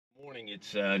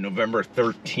It's November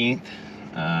 13th,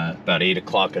 about 8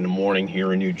 o'clock in the morning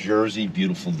here in New Jersey.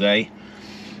 Beautiful day.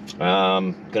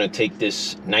 Gonna take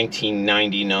this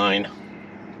 1999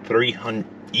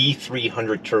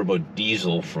 E300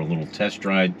 Turbodiesel for a little test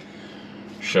ride,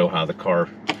 show how the car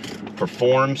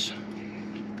performs.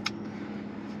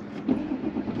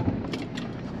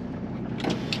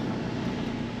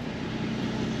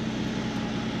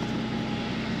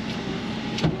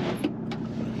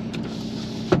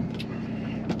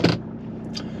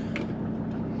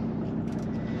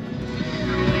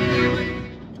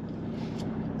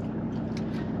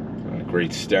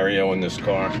 Great stereo in this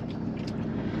car.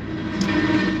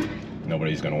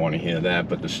 Nobody's going to want to hear that,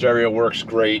 but the stereo works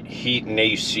great. Heat and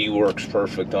AC works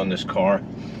perfect on this car.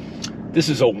 This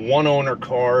is a one-owner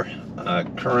car,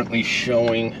 currently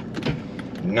showing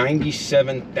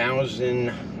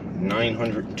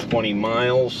 97,920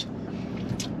 miles.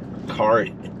 Car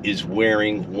is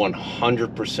wearing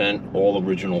 100% all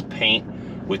original paint,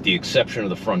 with the exception of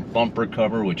the front bumper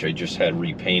cover, which I just had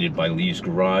repainted by Lee's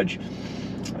Garage.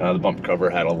 The bumper cover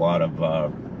had a lot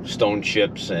of stone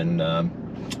chips, and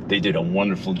they did a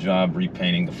wonderful job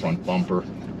repainting the front bumper.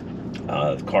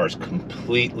 The car is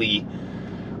completely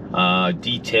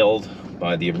detailed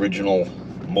by the original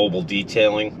mobile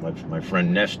detailing. My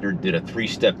friend Nestor did a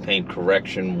 3-step paint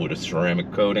correction with a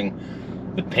ceramic coating.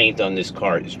 The paint on this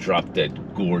car is drop dead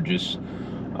gorgeous.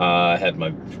 I had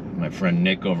my friend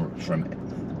Nick over from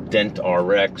Dent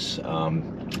RX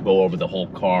go over the whole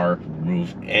car,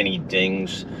 remove any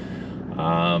dings.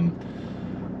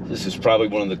 This is probably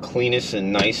one of the cleanest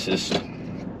and nicest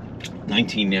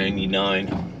 1999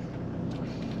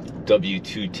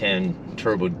 W210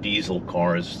 turbo diesel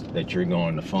cars that you're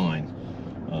going to find.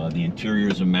 The interior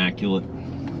is immaculate.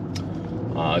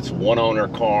 It's a one-owner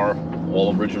car,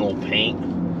 all original paint.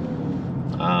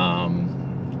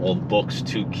 All the books,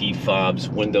 2 key fobs,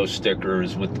 window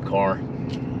stickers with the car.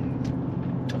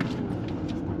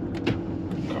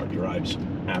 Drives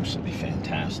absolutely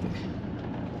fantastic.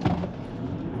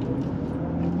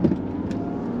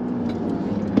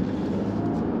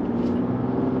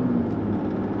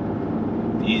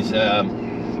 These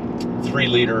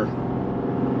 3-liter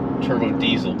turbo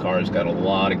diesel cars got a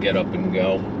lot of get up and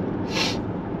go.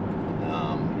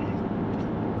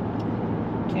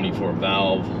 24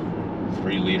 valve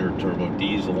 3-liter turbo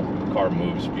diesel. Car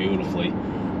moves beautifully.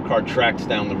 Car tracks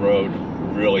down the road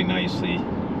really nicely.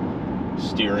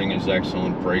 Steering is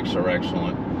excellent, brakes are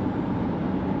excellent.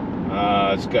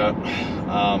 It's got,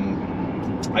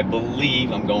 I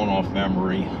believe, I'm going off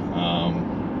memory,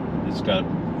 it's got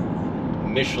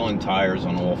Michelin tires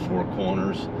on all 4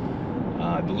 corners.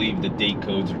 I believe the date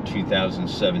codes are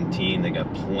 2017. They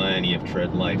got plenty of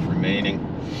tread life remaining.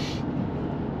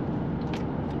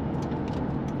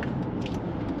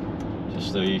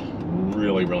 Just a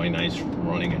really, really nice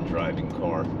running and driving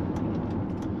car.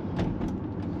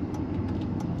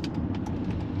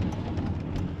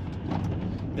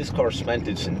 This car spent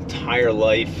its entire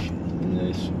life in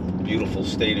this beautiful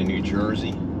state of New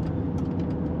Jersey,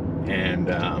 and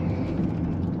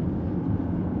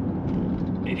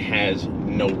it has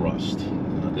no rust.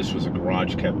 This was a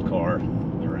garage kept car.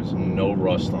 There is no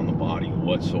rust on the body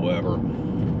whatsoever,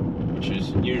 which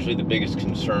is usually the biggest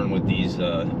concern with these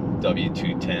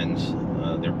W210s.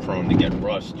 They're prone to get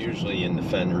rust, usually in the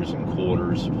fenders and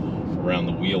quarters, around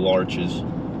the wheel arches.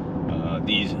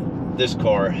 This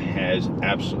car has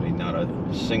absolutely not a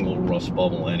single rust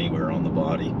bubble anywhere on the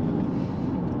body,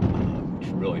 which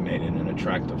really made it an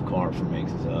attractive car for me.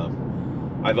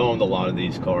 I've owned a lot of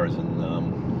these cars, and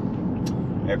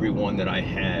every one that I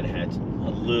had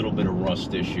a little bit of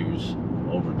rust issues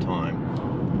over time.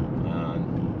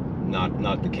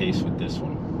 Not the case with this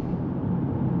one.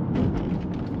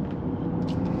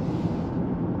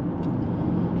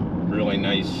 Really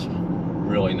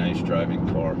nice driving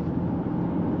car.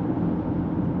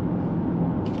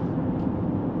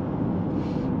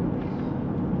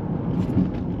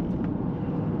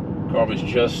 Car was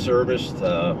just serviced.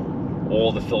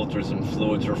 All the filters and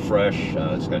fluids are fresh.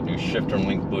 It's got new shifter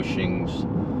link bushings.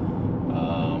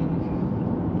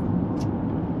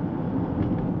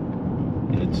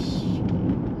 It's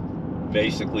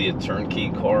basically a turnkey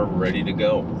car ready to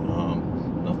go.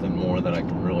 Nothing more that I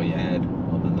can really add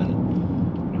other than,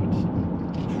 it's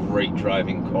a great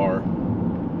driving car.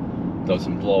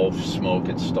 Doesn't blow smoke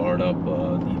at startup.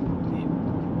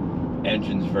 The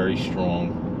engine's very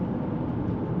strong.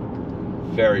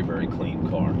 Very, very clean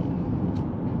car.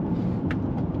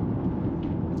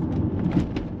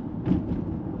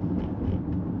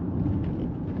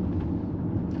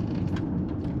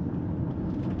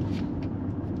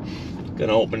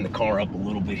 Gonna open the car up a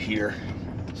little bit here.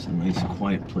 It's a nice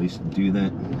quiet place to do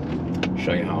that.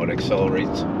 Show you how it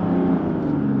accelerates.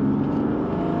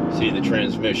 See, the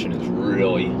transmission is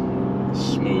really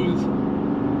smooth.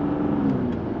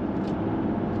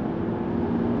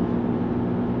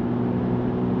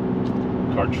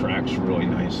 Car tracks really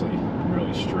nicely,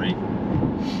 really straight.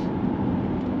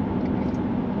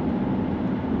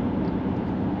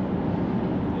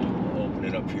 Open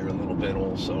it up here a little bit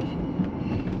also.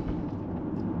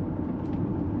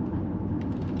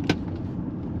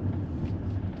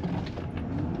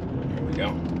 There we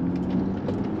go.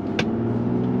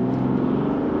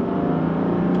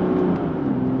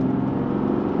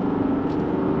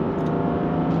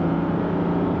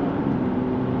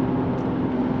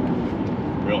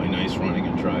 Really nice running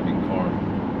and driving car.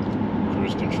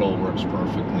 Cruise control works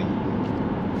perfectly.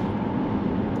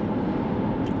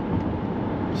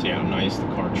 See how nice the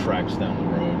car tracks down the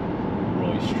road.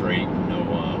 Really straight,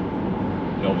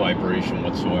 no vibration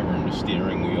whatsoever in the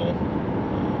steering wheel.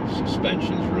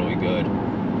 Suspension's really good.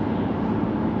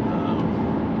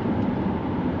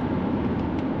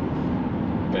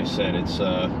 Like I said, it's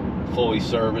fully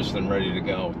serviced and ready to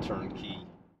go.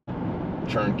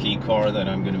 Turnkey car that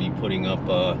I'm going to be putting up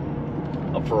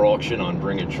for auction on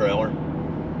Bring a Trailer,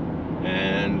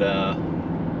 and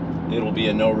it'll be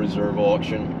a no reserve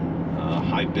auction.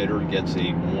 High bidder gets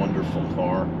a wonderful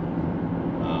car,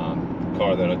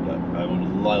 car that I would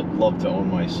love to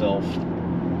own myself.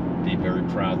 Be very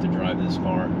proud to drive this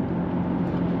car.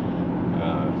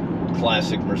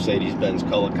 Classic Mercedes-Benz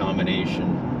color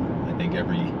combination. I think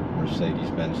every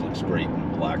Mercedes-Benz looks great in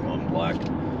black on black.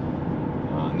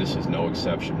 And this is no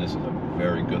exception. This is a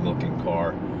very good looking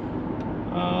car.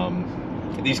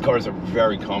 These cars are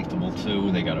very comfortable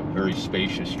too. They got a very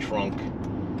spacious trunk.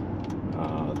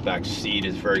 The back seat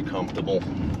is very comfortable.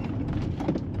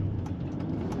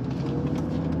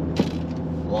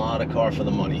 A lot of car for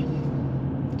the money.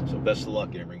 So best of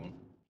luck, everyone.